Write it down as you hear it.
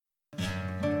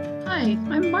Hi,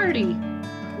 I'm Marty.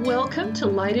 Welcome to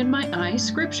Light in My Eye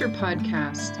Scripture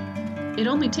Podcast. It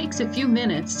only takes a few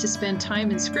minutes to spend time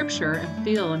in Scripture and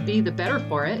feel and be the better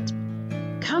for it.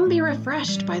 Come be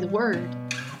refreshed by the Word.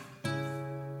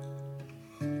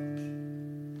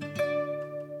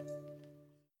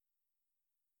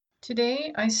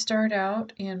 Today I start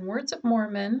out in Words of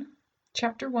Mormon,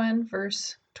 chapter 1,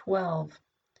 verse 12.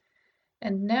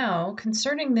 And now,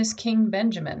 concerning this King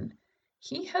Benjamin,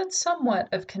 he had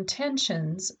somewhat of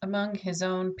contentions among his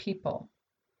own people.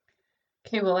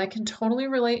 Okay, well, I can totally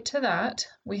relate to that.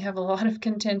 We have a lot of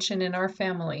contention in our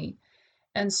family.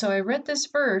 And so I read this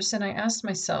verse and I asked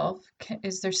myself,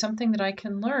 is there something that I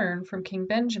can learn from King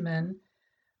Benjamin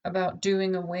about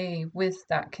doing away with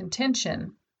that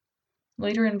contention?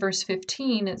 Later in verse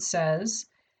 15, it says,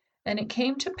 "And it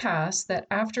came to pass that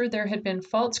after there had been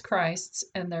false Christs,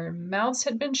 and their mouths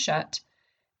had been shut,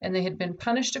 and they had been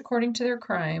punished according to their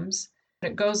crimes,"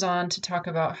 it goes on to talk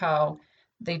about how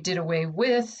they did away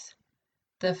with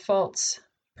the false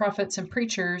prophets and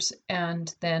preachers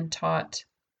and then taught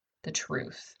the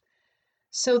truth.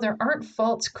 So there aren't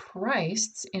false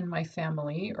Christs in my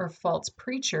family or false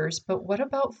preachers, but what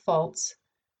about false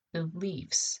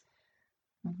beliefs?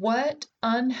 What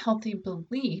unhealthy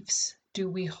beliefs do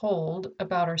we hold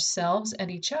about ourselves and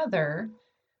each other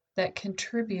that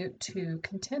contribute to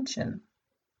contention?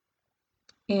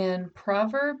 In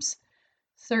Proverbs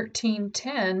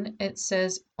 13:10, it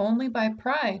says, "Only by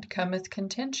pride cometh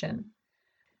contention."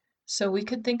 So we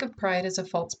could think of pride as a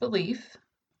false belief,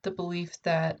 the belief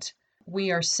that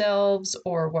we ourselves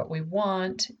or what we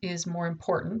want is more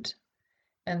important.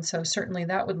 And so certainly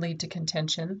that would lead to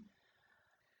contention.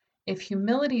 If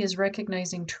humility is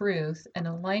recognizing truth and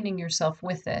aligning yourself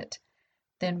with it,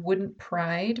 then wouldn't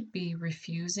pride be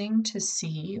refusing to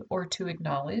see or to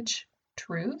acknowledge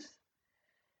truth?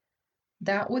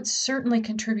 That would certainly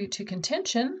contribute to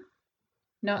contention,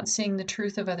 not seeing the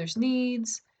truth of others'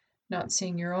 needs, not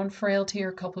seeing your own frailty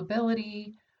or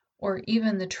culpability, or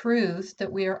even the truth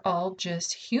that we are all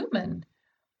just human.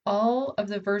 All of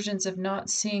the versions of not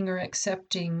seeing or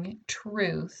accepting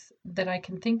truth that I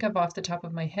can think of off the top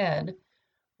of my head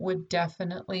would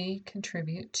definitely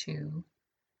contribute to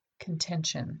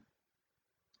contention.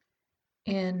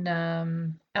 In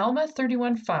Alma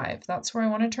 31:5, that's where I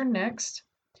want to turn next.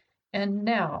 "And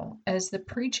now, as the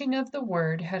preaching of the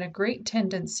word had a great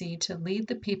tendency to lead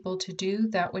the people to do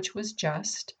that which was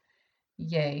just,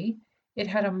 yea, it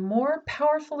had a more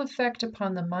powerful effect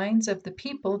upon the minds of the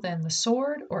people than the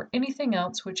sword or anything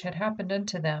else which had happened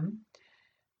unto them.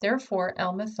 Therefore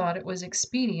Alma thought it was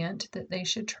expedient that they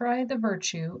should try the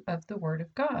virtue of the word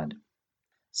of God."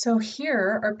 So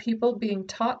here are people being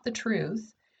taught the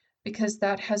truth because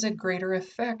that has a greater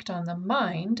effect on the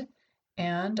mind,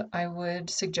 and I would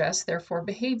suggest therefore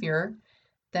behavior,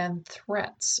 than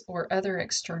threats or other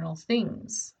external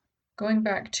things. Going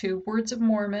back to Words of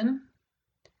Mormon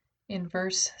in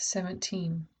verse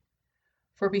 17.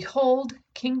 "For behold,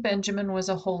 King Benjamin was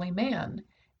a holy man,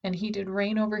 and he did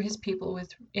reign over his people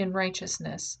in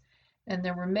righteousness. And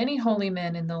there were many holy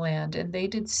men in the land, and they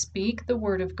did speak the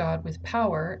word of God with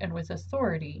power and with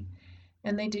authority.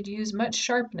 And they did use much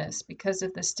sharpness because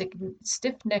of the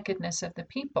stiff-neckedness of the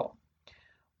people.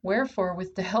 Wherefore,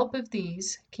 with the help of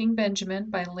these, King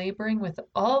Benjamin, by laboring with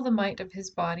all the might of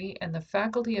his body and the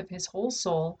faculty of his whole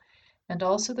soul, and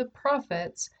also the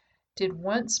prophets, did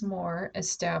once more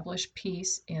establish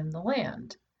peace in the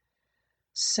land."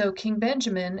 So King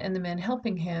Benjamin and the men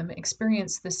helping him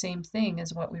experienced the same thing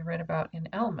as what we read about in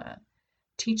Alma.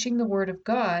 Teaching the word of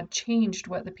God changed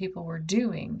what the people were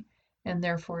doing and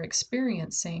therefore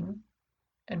experiencing,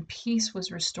 and peace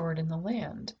was restored in the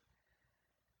land.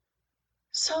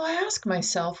 So I ask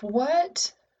myself,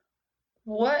 what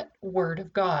word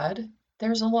of God?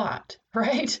 There's a lot,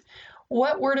 right?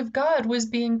 What word of God was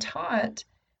being taught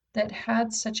that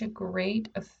had such a great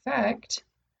effect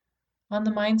on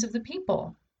the minds of the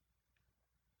people?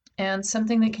 And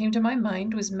something that came to my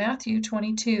mind was Matthew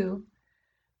 22,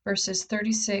 verses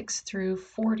 36 through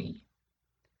 40.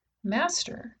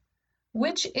 "Master,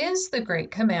 which is the great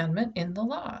commandment in the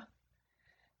law?"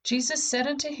 Jesus said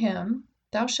unto him,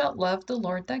 "Thou shalt love the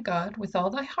Lord thy God with all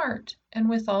thy heart, and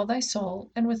with all thy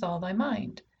soul, and with all thy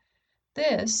mind.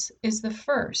 This is the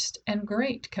first and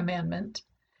great commandment.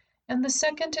 And the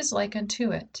second is like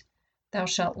unto it, Thou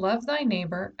shalt love thy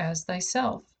neighbor as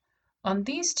thyself. On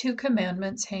these two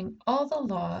commandments hang all the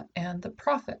law and the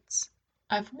prophets."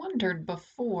 I've wondered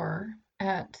before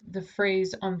at the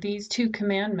phrase, "on these two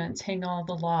commandments hang all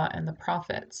the law and the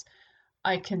prophets."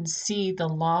 I can see the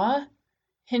law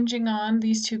hinging on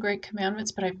these two great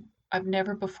commandments, but I've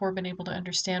never before been able to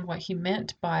understand what he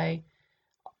meant by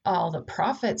all the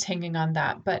profits hanging on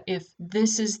that. But if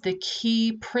this is the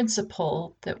key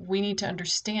principle that we need to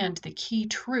understand, the key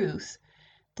truth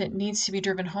that needs to be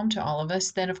driven home to all of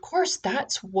us, then of course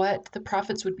that's what the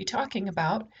prophets would be talking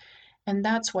about. And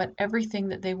that's what everything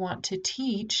that they want to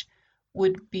teach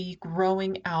would be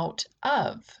growing out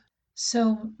of.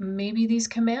 So maybe these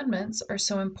commandments are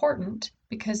so important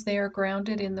because they are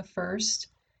grounded in the first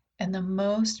and the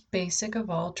most basic of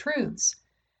all truths,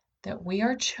 that we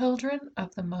are children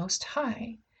of the Most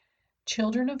High,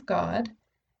 children of God,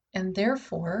 and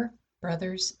therefore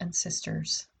brothers and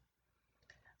sisters.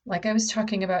 Like I was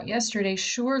talking about yesterday,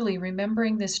 surely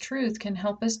remembering this truth can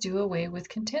help us do away with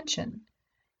contention.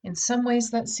 In some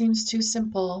ways, that seems too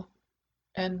simple,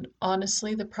 and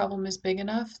honestly, the problem is big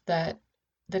enough that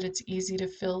it's easy to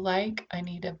feel like I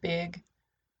need a big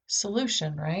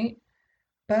solution, right?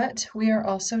 But we are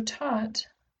also taught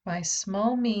by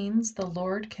small means the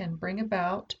Lord can bring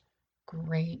about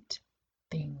great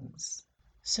things.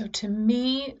 So to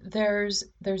me, there's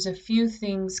a few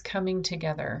things coming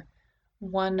together.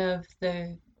 One of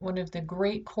the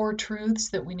great core truths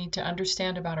that we need to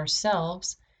understand about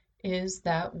ourselves is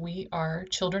that we are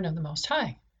children of the Most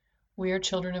High. We are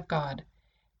children of God.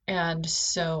 And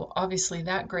so obviously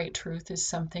that great truth is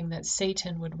something that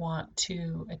Satan would want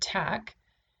to attack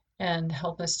and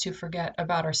help us to forget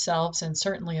about ourselves and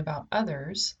certainly about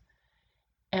others.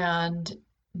 And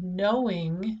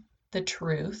knowing the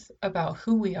truth about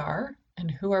who we are and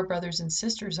who our brothers and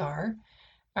sisters are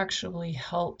actually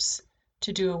helps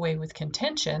to do away with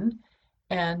contention.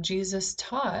 And Jesus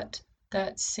taught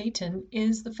that Satan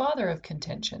is the father of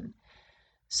contention.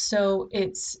 So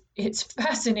it's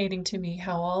fascinating to me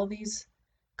how all these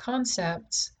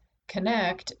concepts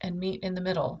connect and meet in the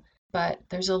middle. But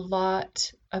there's a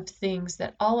lot of things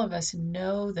that all of us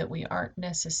know that we aren't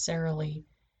necessarily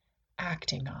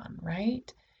acting on,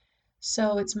 right?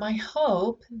 So it's my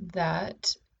hope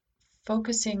that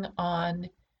focusing on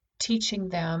teaching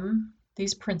them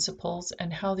these principles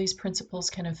and how these principles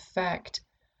can affect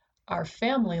our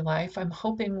family life, I'm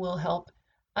hoping will help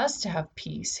us to have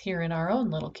peace here in our own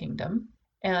little kingdom.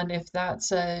 And if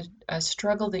that's a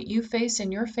struggle that you face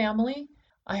in your family,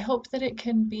 I hope that it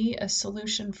can be a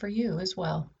solution for you as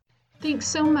well. Thanks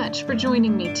so much for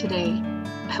joining me today.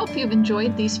 I hope you've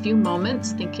enjoyed these few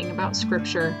moments thinking about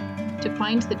Scripture. To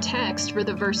find the text for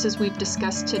the verses we've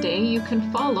discussed today, you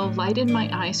can follow Light in My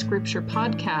Eye Scripture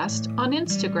Podcast on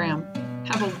Instagram.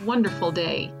 Have a wonderful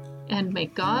day, and may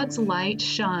God's light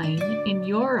shine in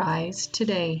your eyes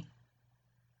today.